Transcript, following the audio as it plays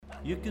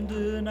You can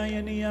do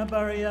Nayania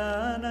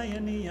Baria,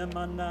 Nayania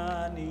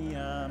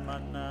Manania,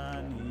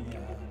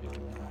 Manania.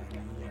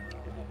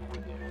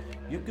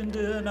 You can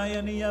do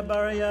Nayania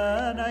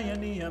Baria,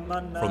 Nayania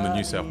Manania. From the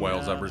New South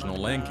Wales Aboriginal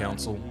Land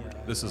Council,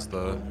 this is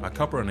the A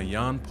Cuppa and a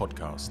Yarn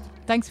podcast.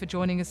 Thanks for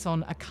joining us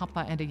on A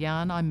Cuppa and a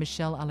Yarn. I'm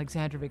Michelle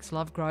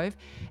Alexandrovich-Lovegrove,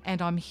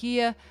 and I'm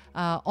here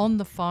on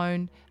the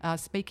phone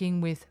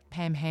speaking with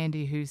Pam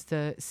Handy, who's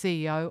the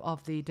CEO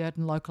of the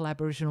Dareton Local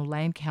Aboriginal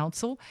Land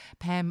Council.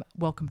 Pam,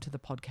 welcome to the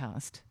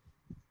podcast.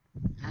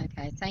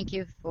 Okay, thank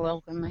you for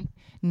welcoming me.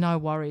 No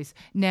worries.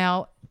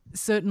 Now,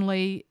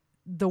 certainly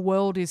the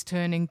world is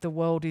turning, the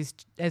world is,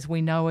 as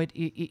we know it,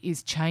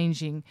 is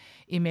changing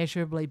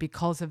immeasurably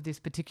because of this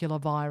particular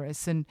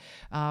virus. And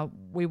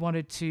we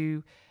wanted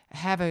to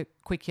have a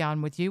quick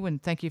yarn with you,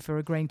 and thank you for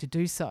agreeing to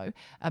do so,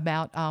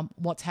 about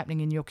what's happening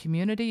in your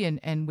community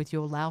and with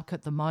your lauk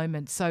at the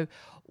moment. So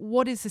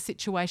what is the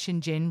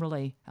situation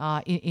generally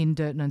in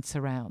Dareton and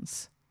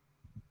surrounds?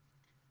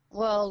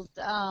 Well,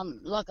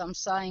 like I'm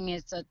saying,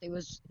 is that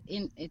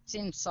it's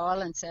in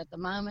silence at the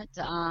moment.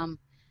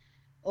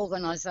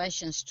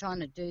 Organisations trying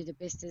to do the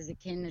best as they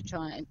can to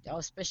try, and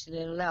especially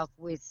the lauk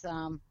with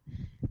the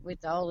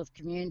whole of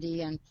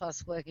community, and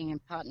plus working in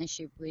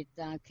partnership with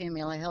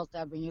Kumula Health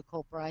Aboriginal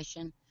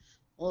Corporation,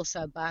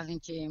 also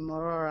Barkindji and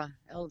Morora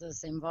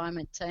Elders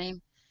Environment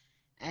Team,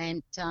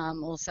 and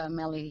also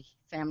Mallee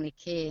Family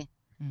Care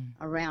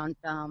around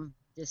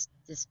this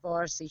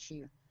virus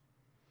issue.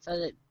 So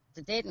that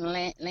the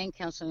Dareton Land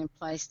Council in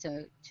place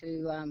to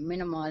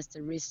minimise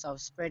the risk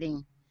of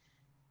spreading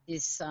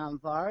this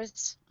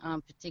virus,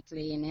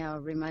 particularly in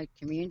our remote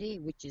community,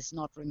 which is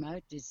not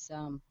remote, is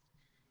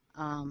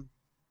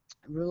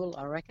rural,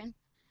 I reckon,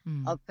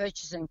 of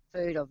purchasing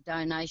food of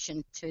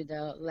donation to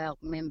the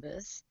lauk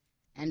members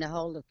and the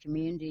whole of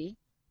community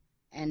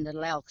and the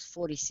lauk's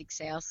 46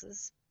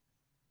 houses.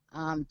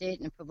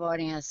 Dareton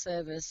providing a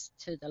service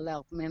to the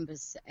lauk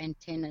members and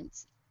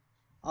tenants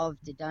of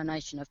the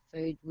donation of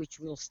food, which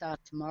will start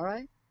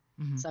tomorrow.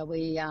 So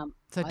we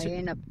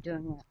end up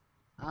doing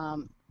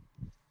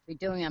we're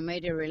doing a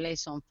media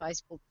release on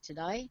Facebook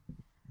today.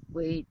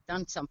 We've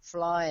done some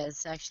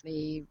flyers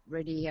actually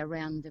ready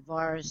around the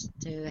virus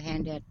to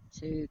hand out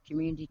to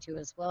community too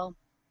as well.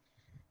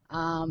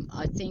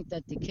 I think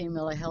that the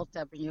Kumula Health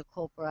Aboriginal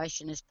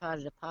Corporation, as part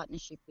of the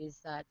partnership, is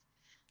that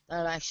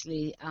they're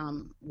actually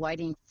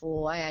waiting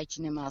for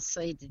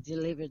AH&MRC to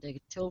deliver the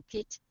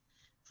toolkit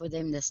for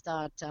them to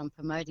start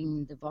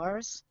promoting the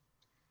virus.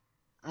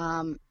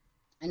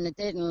 And the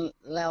Dareton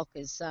lauk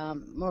is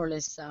more or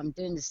less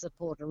doing the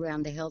support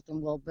around the health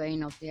and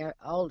well-being of the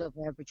older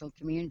Aboriginal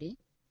community.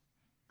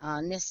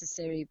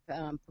 Necessary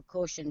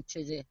precaution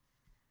to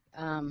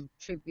the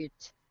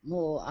tribute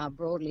more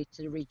broadly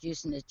to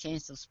reducing the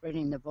chance of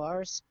spreading the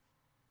virus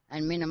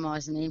and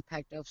minimising the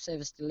impact of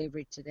service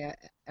delivery to the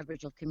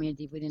Aboriginal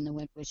community within the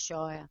Wentworth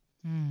Shire.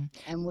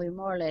 And we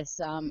more or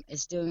less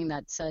is doing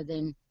that, so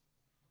then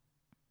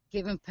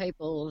giving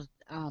people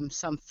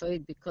some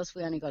food, because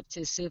we only got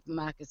 2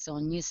 supermarkets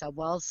on New South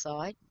Wales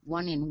side,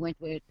 one in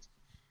Wentworth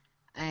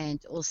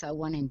and also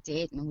one in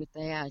Dareton with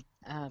their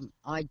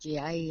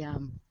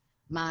IGA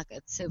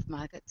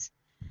supermarkets.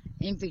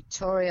 In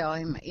Victoria,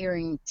 I'm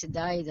hearing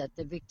today that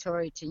the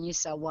Victoria to New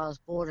South Wales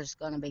border is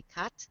going to be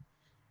cut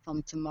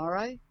from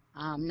tomorrow,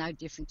 no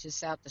different to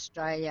South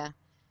Australia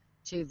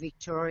to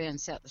Victoria and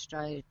South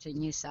Australia to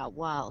New South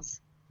Wales.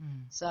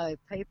 So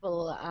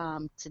people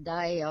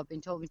today, I've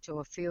been talking to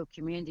a few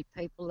community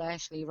people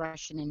actually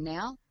rushing in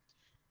now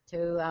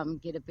to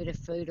get a bit of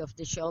food off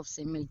the shelves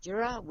in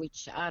Mildura,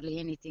 which hardly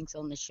anything's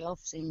on the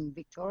shelves in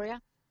Victoria,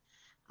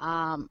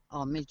 or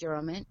Mildura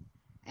I meant.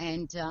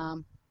 And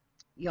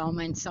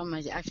some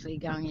are actually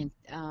going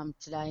in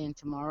today and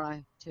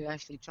tomorrow to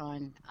actually try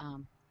and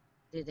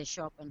do their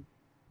shopping.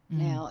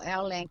 Now,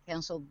 our land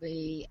council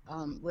we're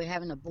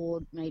having a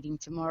board meeting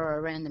tomorrow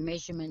around the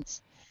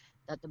measurements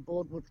that the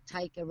board would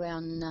take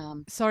around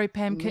Sorry,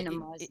 Pam,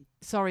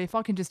 sorry if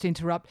I can just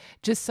interrupt,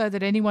 just so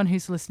that anyone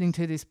who's listening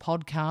to this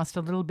podcast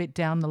a little bit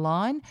down the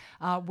line,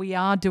 we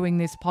are doing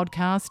this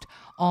podcast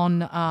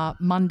on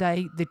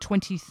Monday, the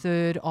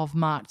 23rd of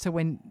March. So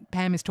when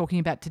Pam is talking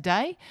about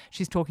today,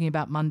 she's talking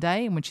about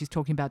Monday, and when she's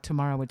talking about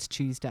tomorrow, it's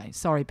Tuesday.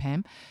 Sorry,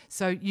 Pam.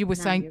 So you were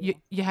saying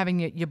you're having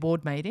your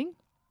board meeting?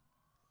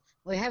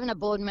 We're having a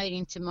board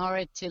meeting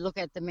tomorrow to look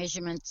at the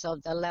measurements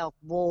of the lauk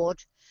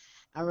ward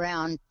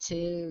around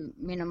to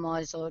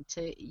minimise or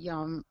to,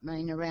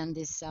 around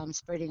this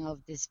spreading of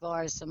this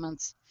virus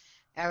amongst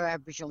our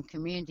Aboriginal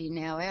community.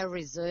 Now, our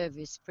reserve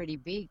is pretty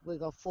big.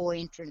 We've got 4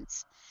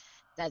 entrants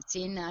that's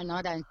in, and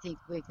I don't think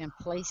we can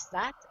police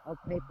that of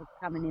people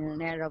coming in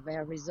and out of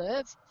our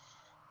reserve.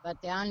 But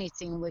the only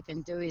thing we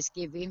can do is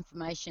give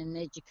information and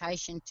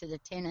education to the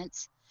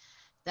tenants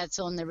that's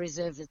on the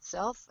reserve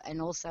itself,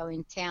 and also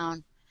in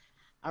town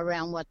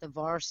around what the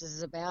virus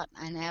is about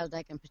and how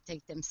they can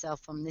protect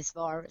themselves from this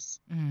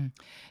virus.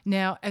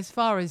 Now, as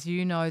far as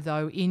you know,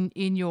 though,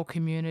 in your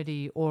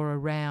community or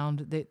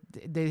around,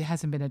 there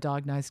hasn't been a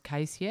diagnosed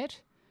case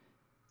yet?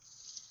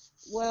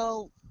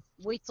 Well,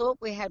 we thought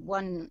we had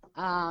one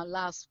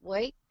last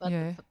week, but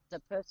Yeah. the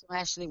person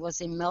actually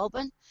was in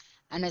Melbourne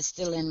and is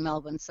still in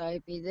Melbourne. So he'll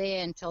be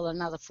there until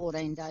another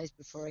 14 days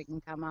before he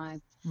can come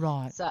home.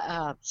 Right. So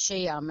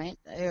I meant,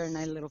 her and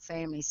her little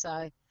family.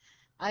 So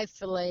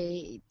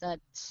hopefully that,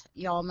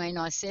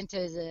 I sent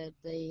her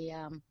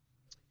the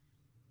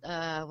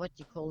what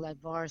do you call that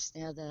virus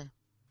now, the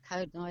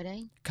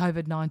COVID-19?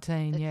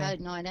 COVID-19, The yeah.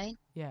 COVID-19?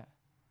 Yeah.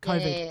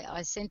 COVID. Yeah,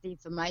 I sent the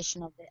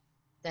information of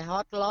the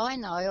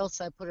hotline. I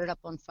also put it up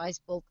on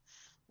Facebook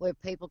where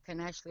people can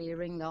actually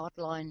ring the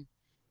hotline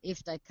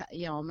if they,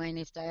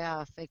 if they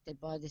are affected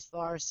by this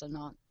virus or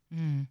not.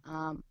 Mm.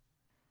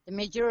 The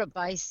Mildura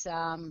base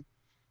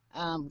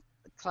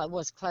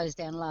was closed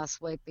down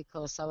last week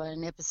because of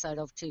an episode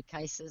of 2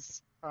 cases,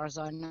 as far as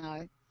I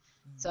know.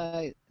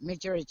 So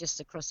Mildura is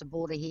just across the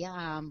border here.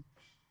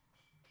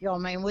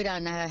 We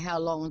don't know how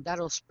long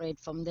that'll spread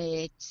from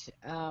there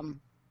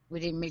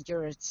within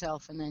Mildura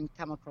itself and then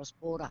come across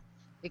border.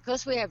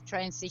 Because we have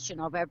transition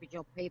of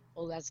Aboriginal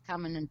people that's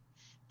coming and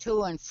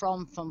to and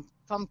from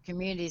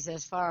communities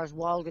as far as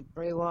Walgett,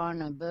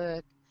 Brewarn and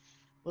Burke,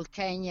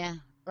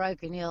 Wilcannia,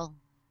 Broken Hill,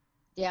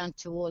 down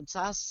towards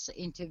us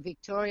into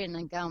Victoria and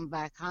then going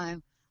back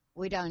home,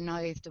 we don't know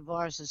if the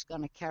virus is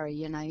going to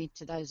carry,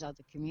 into those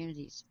other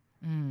communities.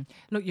 Mm.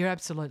 Look, you're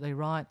absolutely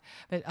right.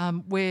 But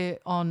we're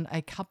on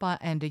a cuppa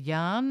and a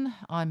yarn.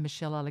 I'm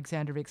Michelle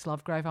Alexander-Rix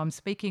Lovegrove. I'm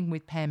speaking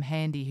with Pam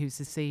Handy, who's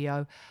the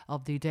CEO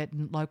of the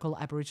Dareton Local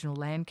Aboriginal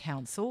Land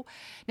Council.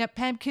 Now,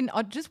 Pam, can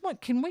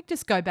we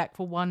just go back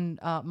for one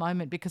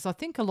moment, because I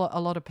think a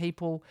lot of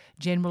people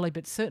generally,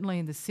 but certainly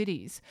in the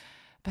cities,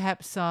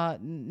 perhaps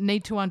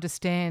need to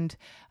understand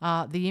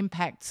the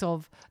impacts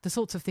of the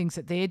sorts of things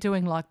that they're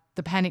doing, like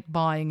the panic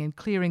buying and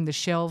clearing the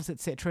shelves,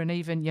 etc., and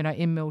even,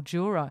 in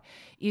Mildura,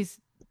 is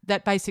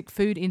that basic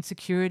food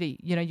insecurity,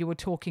 you were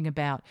talking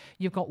about.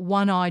 You've got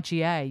one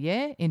IGA,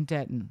 yeah, in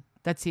Dareton.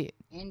 That's it.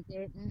 In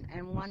Dareton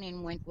and one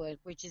in Wentworth,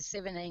 which is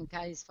 17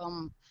 k's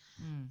from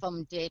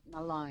Dareton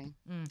alone.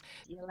 Mm.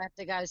 You'll have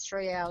to go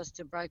 3 hours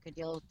to Broken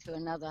Hill to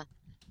another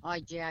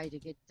IGA to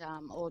get,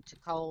 or to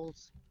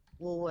Coles,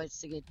 Woolworths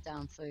to get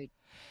food.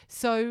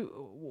 So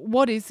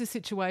what is the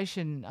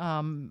situation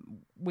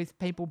with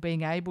people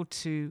being able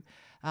to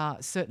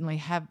certainly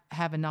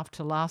have enough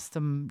to last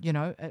them,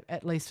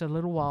 at least a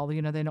little while?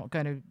 They're not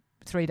going to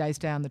 3 days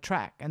down the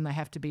track and they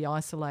have to be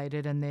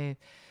isolated and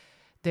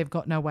they've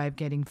got no way of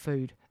getting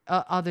food.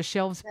 Are the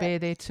shelves bare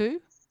there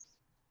too?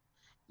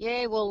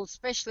 Yeah, well,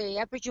 especially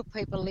Aboriginal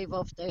people live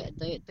off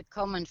the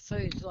common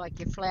foods like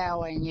your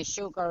flour and your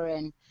sugar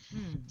and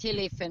tea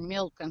leaf and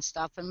milk and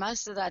stuff, and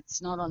most of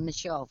that's not on the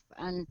shelf.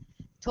 And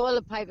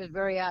toilet paper is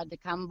very hard to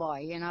come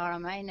by, you know what I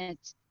mean?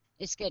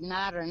 It's getting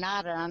harder and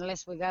harder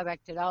unless we go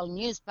back to the old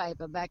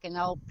newspaper back in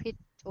the old pit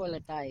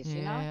toilet days, yeah,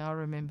 you know? Yeah, I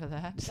remember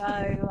that. So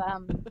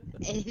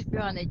it's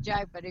beyond a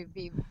joke, but it'd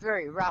be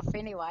very rough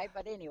anyway.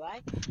 But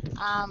anyway,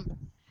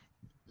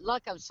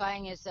 like I'm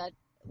saying is that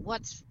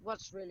what's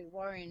really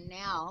worrying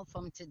now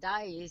from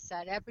today is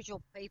that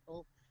Aboriginal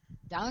people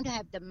don't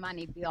have the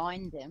money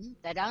behind them.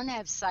 They don't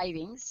have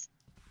savings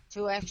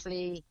to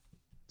actually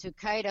to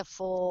cater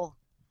for,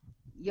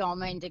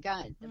 to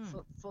go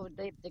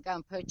to go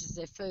and purchase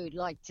their food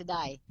like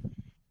today.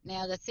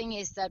 Now the thing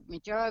is that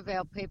majority of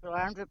our people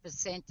are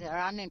 100%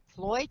 are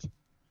unemployed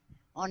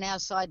on our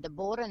side the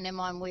border. Never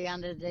mind, we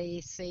under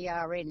the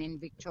CRN in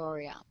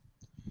Victoria.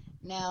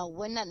 Now,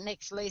 when that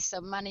next lease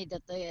of money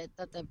that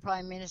the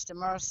Prime Minister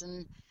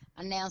Morrison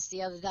announced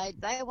the other day,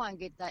 they won't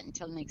get that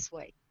until next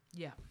week.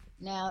 Yeah.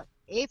 Now,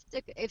 if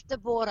the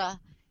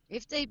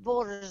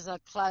borders are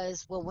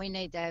closed, well, we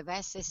need to have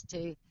access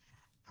to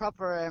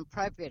proper and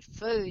appropriate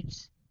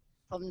foods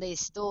from these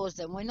stores,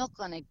 then we're not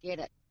going to get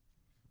it.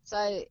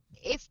 So,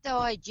 if the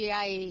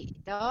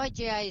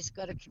IGA's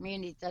got a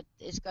community that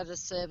has got to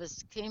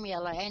service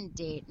Coomiella and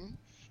Dareton,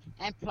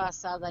 and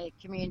plus other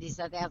communities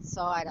that are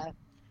outside of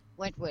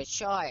Wentworth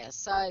Shire.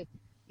 So,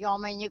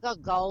 you've got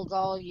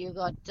Golgol, you've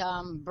got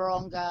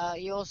Baronga,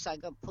 you also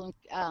got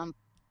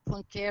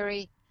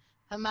Punkeri,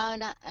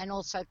 Pomona, and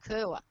also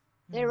Kerwa.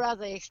 There are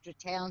other extra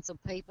towns of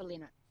people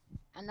in it.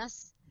 And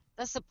that's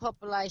the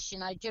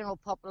population, general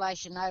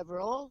population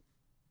overall,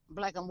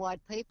 black and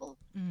white people,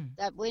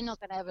 that we're not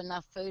going to have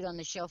enough food on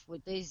the shelf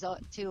with these 2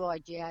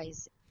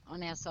 IGAs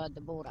on our side of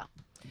the border.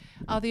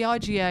 Are the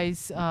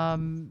IGAs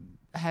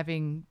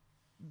having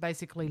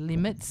basically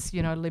limits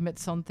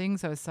on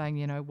things? I was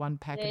saying, one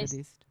packet of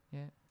this.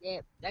 Yeah.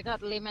 Yeah, they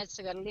got limits.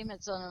 They got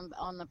limits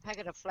on the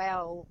packet of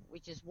flour,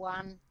 which is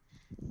 1.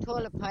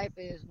 Toilet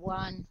paper is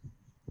 1.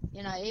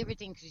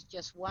 Everything is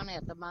just 1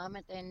 at the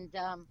moment. And,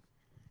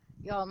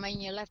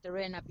 you'll have to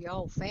rent up your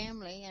whole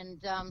family and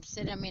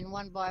set them in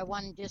one by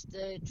one just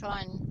to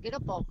try and get a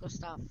bulk of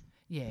stuff.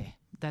 Yeah,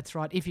 that's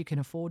right. If you can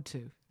afford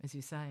to, as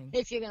you're saying.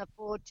 If you can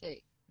afford to.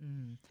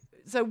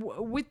 So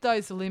with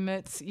those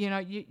limits,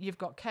 you've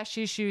got cash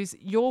issues.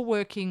 You're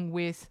working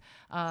with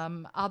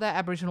other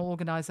Aboriginal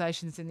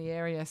organisations in the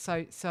area,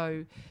 so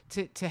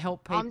to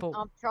help people.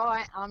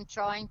 I'm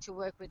trying to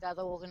work with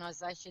other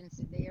organisations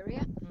in the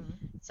area.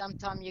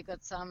 Sometimes you've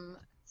got some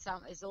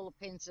it all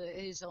depends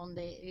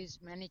who's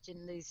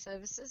managing these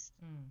services.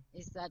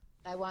 Is that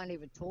they won't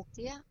even talk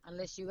to you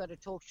unless you got to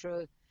talk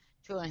to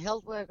a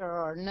health worker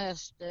or a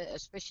nurse,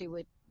 especially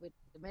with the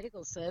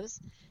medical service.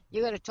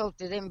 You got to talk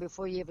to them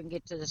before you even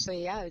get to the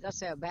CEO.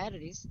 That's how bad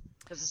it is,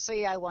 because the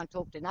CEO won't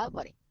talk to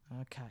nobody.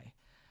 Okay.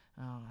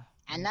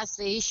 And that's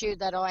the issue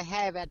that I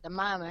have at the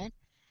moment.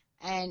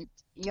 And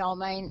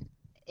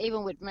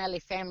even with Mallee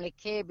Family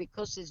Care,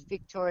 because it's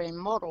Victorian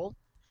model,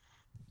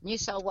 New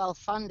South Wales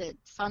fund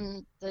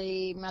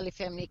the Mallee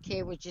Family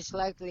Care, which is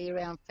locally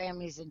around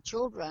families and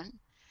children.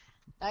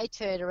 They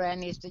turn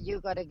around is that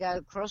you've got to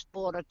go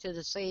cross-border to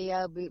the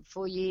CEO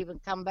before you even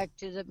come back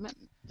to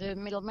the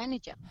middle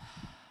manager.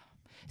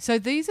 So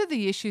these are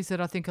the issues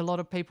that I think a lot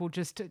of people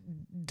just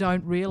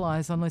don't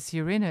realise unless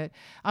you're in it.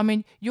 I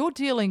mean, you're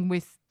dealing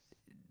with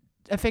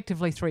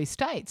effectively 3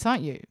 states,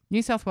 aren't you?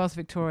 New South Wales,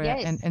 Victoria,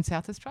 Yes. and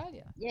South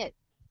Australia. Yeah,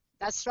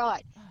 that's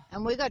right.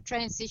 And we got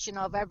transition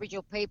of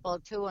Aboriginal people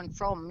to and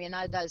from,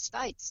 those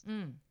states.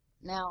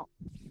 Now,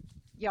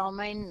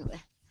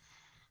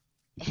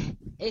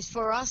 it's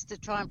for us to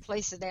try and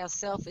police it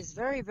ourselves. It's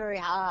very, very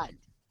hard.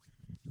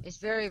 It's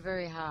very,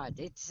 very hard.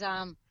 It's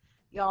I'm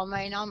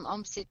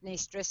sitting here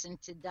stressing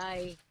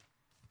today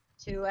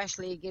to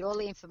actually get all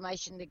the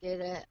information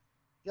together.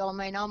 I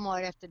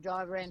might have to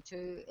drive around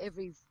to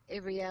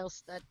every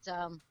else that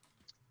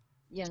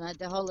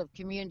the whole of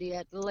community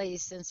at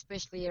least, and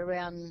especially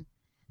around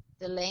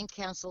the land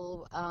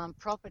council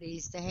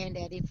properties, to hand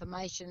out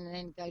information, and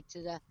then go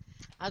to the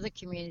other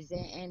communities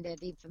and hand out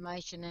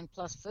information and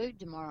plus food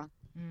tomorrow.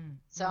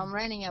 So I'm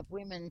rounding up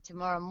women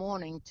tomorrow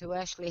morning to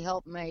actually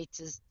help me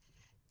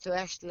to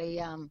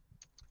actually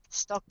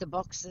stock the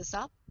boxes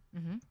up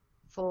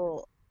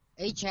for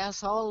each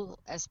household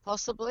as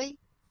possibly,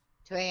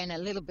 to hand a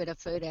little bit of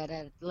food out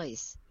at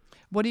least.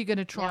 What are you going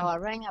to try? Now I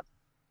rang up.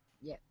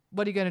 Yeah.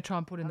 What are you going to try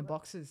and put in the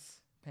boxes,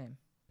 Pam?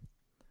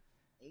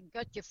 You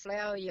got your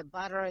flour, your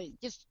butter,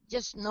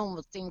 just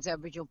normal things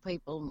Aboriginal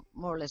people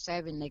more or less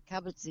have in their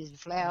cupboards. Is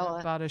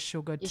flour, butter,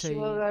 sugar, tea,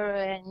 sugar,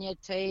 and your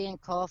tea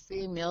and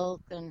coffee,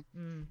 milk, and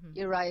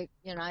your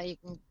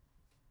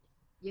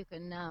you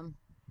can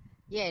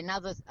and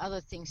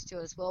other things too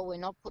as well. We're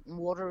not putting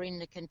water in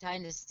the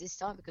containers this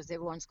time because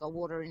everyone's got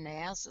water in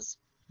their houses.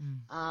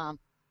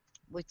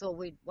 We thought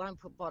we won't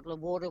put bottle of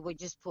water. We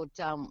just put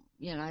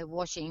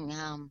washing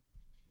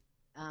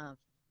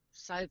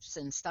soaps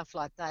and stuff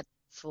like that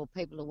for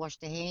people to wash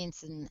their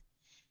hands and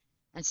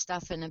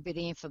stuff, and a bit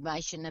of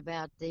information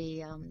about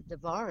the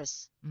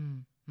virus.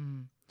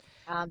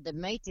 The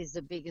meat is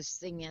the biggest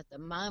thing at the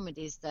moment.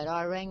 Is that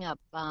I rang up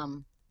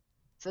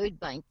Food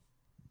Bank,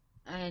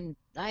 and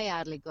they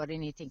hardly got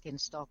anything in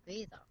stock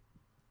either.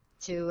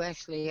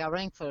 I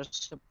rang for a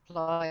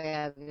supply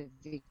out of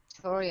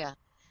Victoria.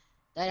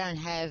 They don't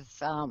have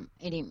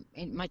any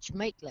much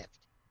meat left.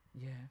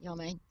 Yeah. You know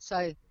what I mean?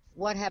 So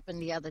what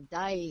happened the other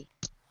day,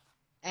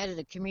 out of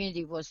the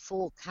community was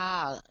 4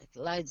 car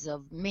loads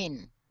of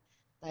men.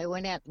 They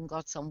went out and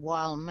got some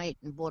wild meat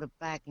and brought it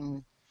back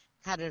and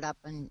cut it up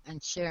and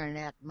sharing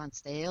it out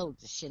amongst their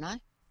elders,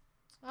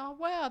 Oh,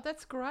 wow,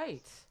 that's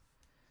great.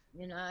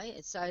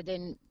 So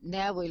then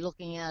now we're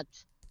looking at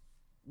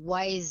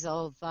ways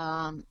of,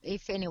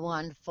 if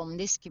anyone from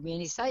this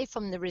community, say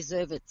from the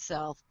reserve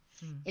itself,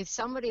 if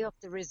somebody off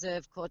the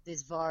reserve caught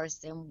this virus,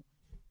 then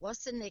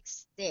what's the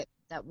next step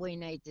that we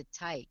need to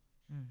take?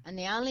 And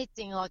the only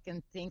thing I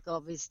can think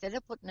of is, instead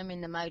of putting them in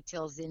the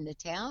motels in the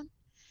town,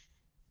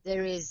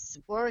 there is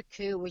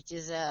Warraku, which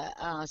is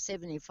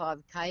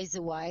 75 k's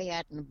away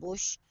out in the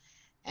bush,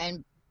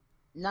 and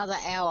another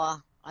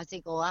hour, I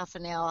think, or half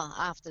an hour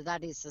after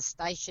that is the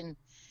station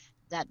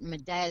that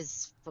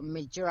Madaz from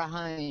Majura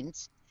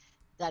owns,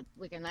 that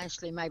we can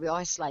actually maybe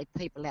isolate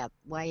people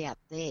way out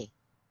there.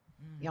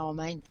 You know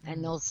what I mean?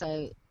 And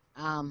also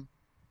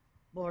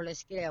more or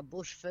less get our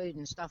bush food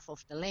and stuff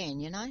off the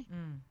land,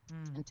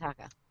 and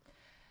tucker.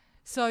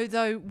 So,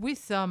 though,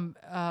 with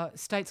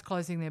states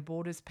closing their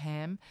borders,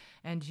 Pam,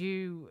 and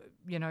you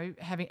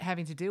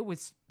having to deal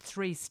with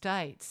 3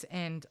 states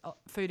and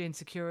food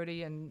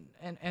insecurity and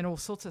all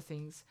sorts of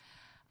things,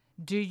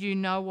 do you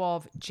know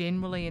of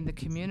generally in the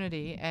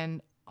community,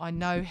 and I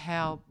know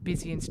how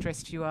busy and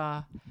stressed you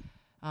are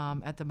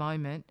at the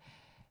moment,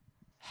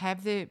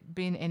 have there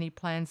been any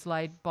plans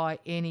laid by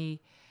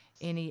any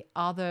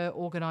other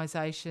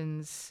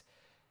organisations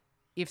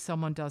if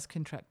someone does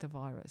contract the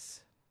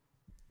virus?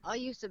 I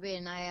used to be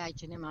an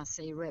AH and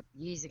MRC rep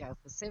years ago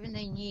for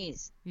 17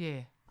 years.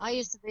 Yeah. I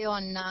used to be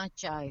on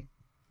NACHO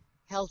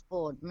Health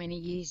Board many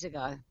years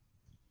ago.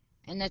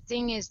 And the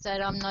thing is that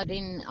I'm not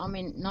in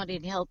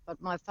health, but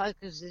my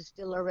focus is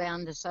still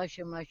around the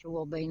social emotional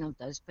well-being of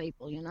those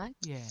people,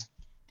 Yeah.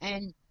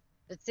 And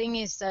the thing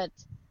is that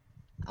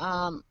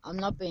I'm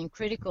not being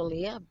critical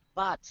here,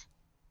 but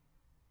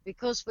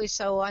because we're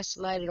so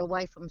isolated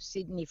away from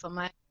Sydney, from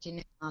AH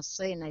and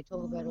MRC, and they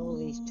talk about all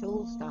these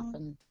tool stuff,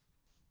 and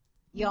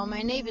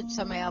even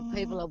some of our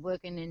people are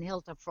working in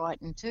health are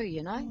frightened too,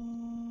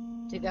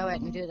 to go out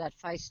and do that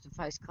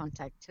face-to-face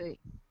contact too.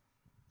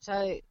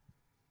 So,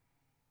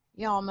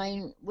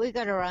 We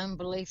got our own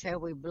belief how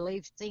we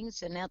believe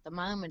things, and at the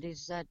moment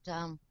is that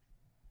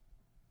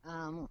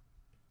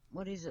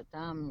what is it?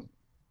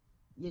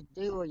 You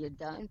do or you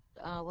don't.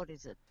 What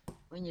is it?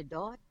 When you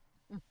die?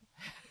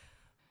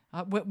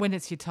 When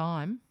it's your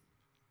time,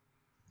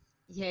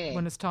 Yeah.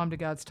 when it's time to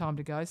go, it's time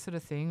to go, sort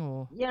of thing,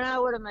 or You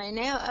know what I mean?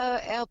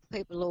 Our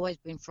people have always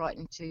been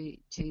frightened to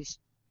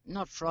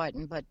not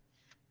frightened, but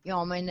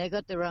they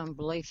got their own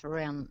belief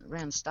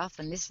around stuff,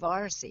 and this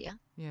virus here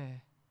yeah,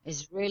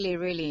 is really,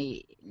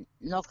 really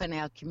knocking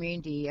our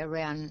community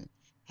around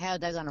how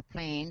they're going to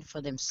plan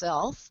for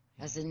themselves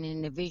as an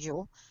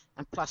individual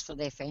and plus for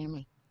their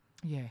family.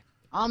 yeah,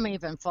 I'm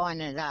even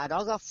finding it hard.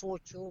 I got 4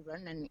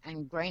 children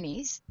and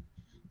grannies.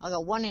 I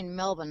got one in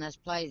Melbourne that's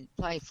play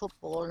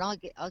football, and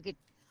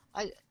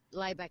I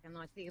lay back and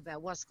I think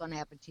about what's going to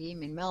happen to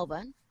him in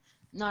Melbourne.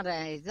 Not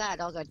only that,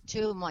 I got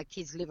 2 of my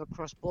kids live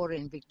across border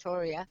in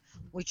Victoria,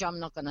 which I'm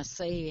not going to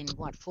see in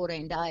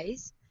 14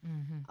 days.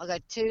 mm-hmm. I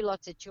got 2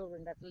 lots of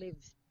children that live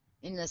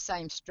in the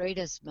same street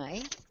as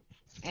me,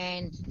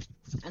 and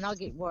I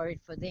get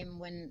worried for them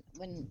when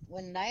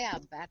they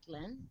are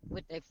battling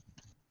with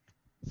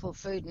for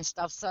food and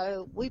stuff.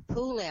 So we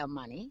pool our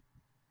money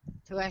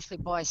to actually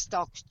buy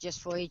stocks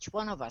just for each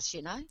one of us.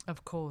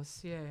 Of course,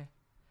 yeah,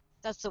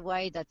 That's the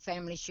way that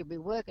families should be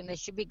working. They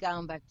should be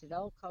going back to the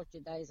old culture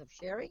days of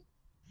sharing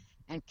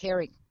and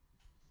caring,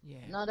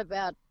 yeah, not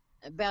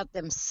about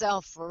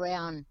themselves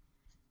around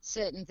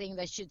certain things.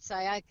 They should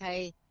say,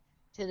 okay,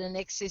 to the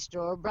next sister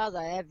or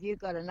brother, have you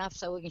got enough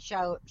so we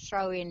can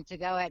throw in to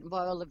go out and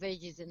buy all the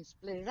veggies and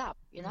split it up,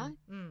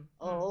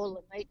 or all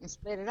the meat and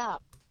split it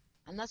up.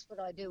 And that's what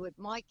I do with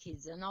my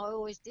kids, and I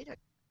always did it.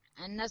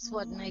 And that's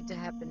what needs to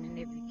happen in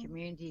every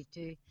community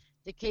to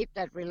keep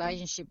that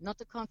relationship, not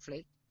the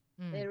conflict,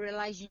 their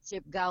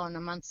relationship going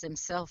amongst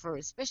themselves, or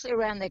especially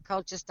around their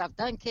culture stuff.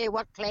 Don't care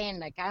what clan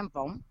they came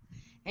from.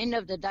 End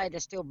of the day, they're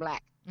still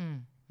black,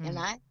 you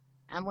know.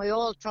 And we're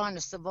all trying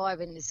to survive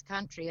in this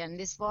country. And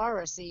this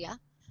virus here,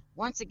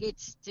 once it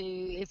gets to,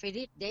 if it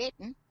hit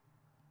Dareton,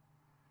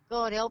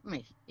 God help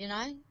me,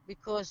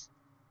 because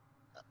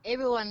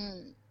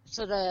everyone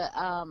sort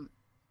of,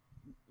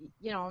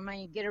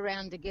 get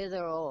around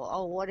together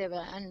or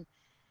whatever.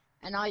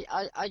 And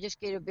I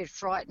just get a bit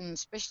frightened,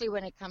 especially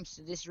when it comes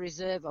to this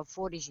reserve of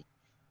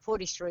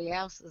 43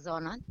 houses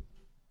on it,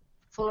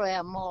 full of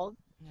our mob.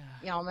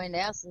 yeah. The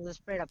houses are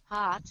spread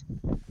apart.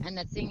 And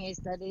the thing is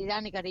that it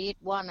only got to hit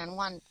one and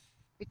one,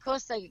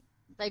 because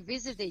they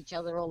visit each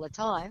other all the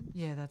time.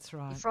 Yeah, that's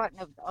right. You're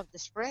frightened of the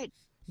spread.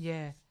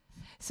 Yeah.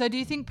 So do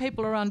you think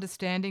people are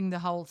understanding the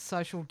whole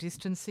social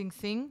distancing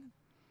thing?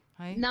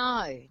 Hey?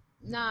 No.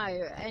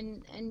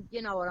 And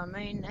you know what I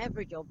mean?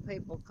 Aboriginal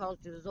people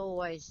culture is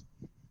always,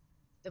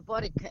 the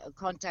body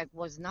contact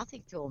was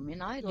nothing to them,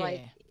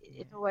 like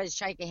it's always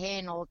shake a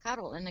hand or a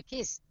cuddle and a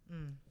kiss,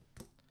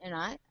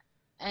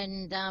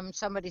 and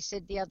somebody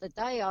said the other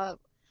day, I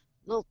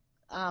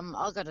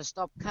got to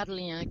stop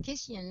cuddling and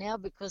kissing you now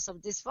because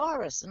of this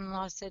virus. And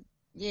I said,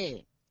 yeah,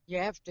 you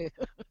have to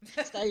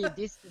stay your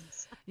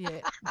distance. Yeah.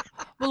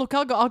 Well, look,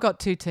 I got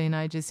 2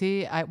 teenagers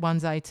here.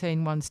 One's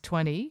 18, one's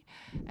 20,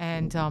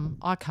 and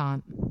I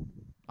can't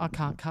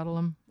cuddle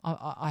them.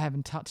 I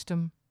haven't touched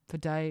them for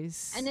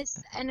days. And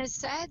it's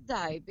sad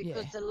though,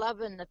 because the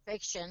love and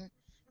affection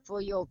for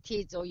your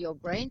kids or your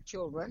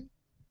grandchildren,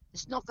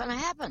 it's not going to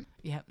happen.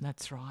 Yeah,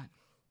 that's right.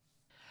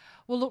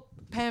 Well, look,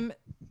 Pam,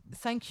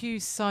 thank you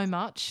so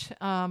much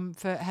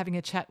for having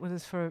a chat with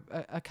us for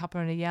a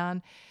cuppa and a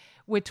yarn.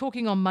 We're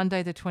talking on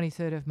Monday, the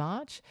 23rd of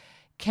March.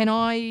 Can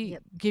I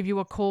give you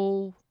a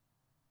call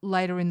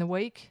later in the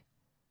week?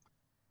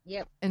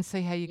 Yep. And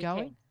see how you're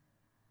going? Can.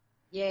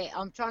 Yeah,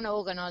 I'm trying to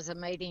organise a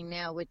meeting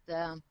now with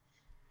the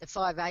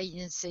 5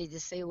 agencies to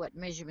see what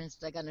measurements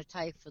they're going to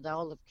take for the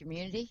whole of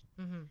community.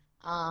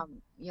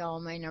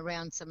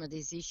 Around some of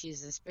these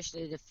issues,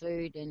 especially the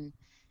food and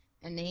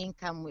the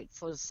income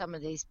for some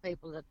of these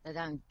people that they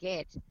don't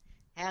get.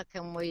 How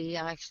can we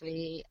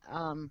actually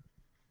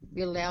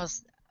build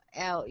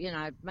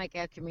make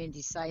our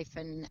community safe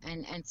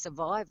and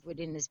survive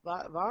within this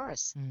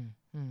virus?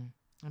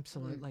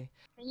 Absolutely.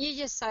 Can you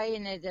just say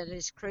in there that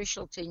it's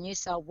crucial to New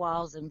South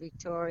Wales and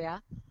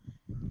Victoria,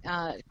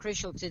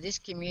 crucial to this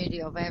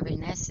community of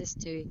having access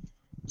to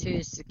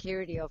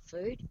security of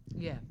food?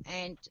 Yeah.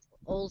 And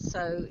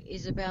also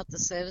is about the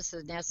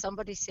services. Now,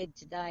 somebody said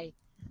today,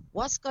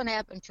 what's going to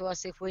happen to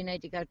us if we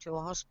need to go to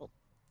a hospital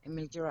in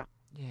Mildura?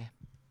 Yeah.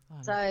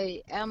 So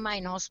our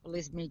main hospital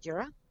is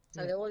Mildura.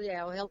 So all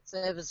our health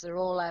services are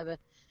all over,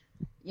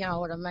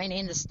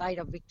 in the state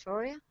of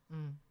Victoria.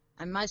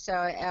 And most of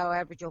our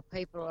Aboriginal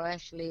people are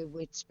actually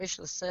with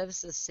specialist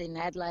services in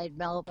Adelaide,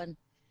 Melbourne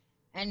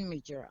and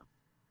Mildura.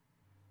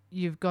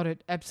 You've got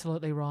it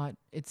absolutely right.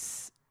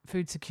 It's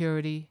food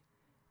security,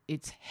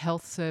 it's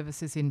health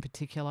services in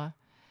particular,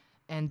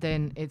 and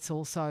then it's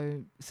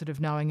also sort of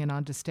knowing and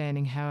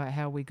understanding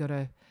how we got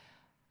to,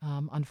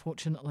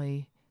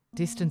 unfortunately,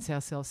 distance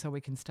ourselves so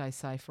we can stay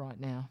safe right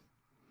now.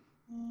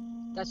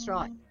 That's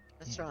right.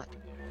 That's right.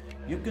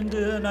 You can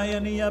do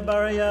Nayania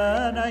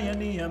Baraya,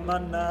 Nayania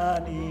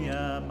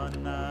Manania,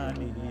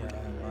 Manania,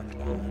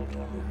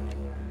 Manania.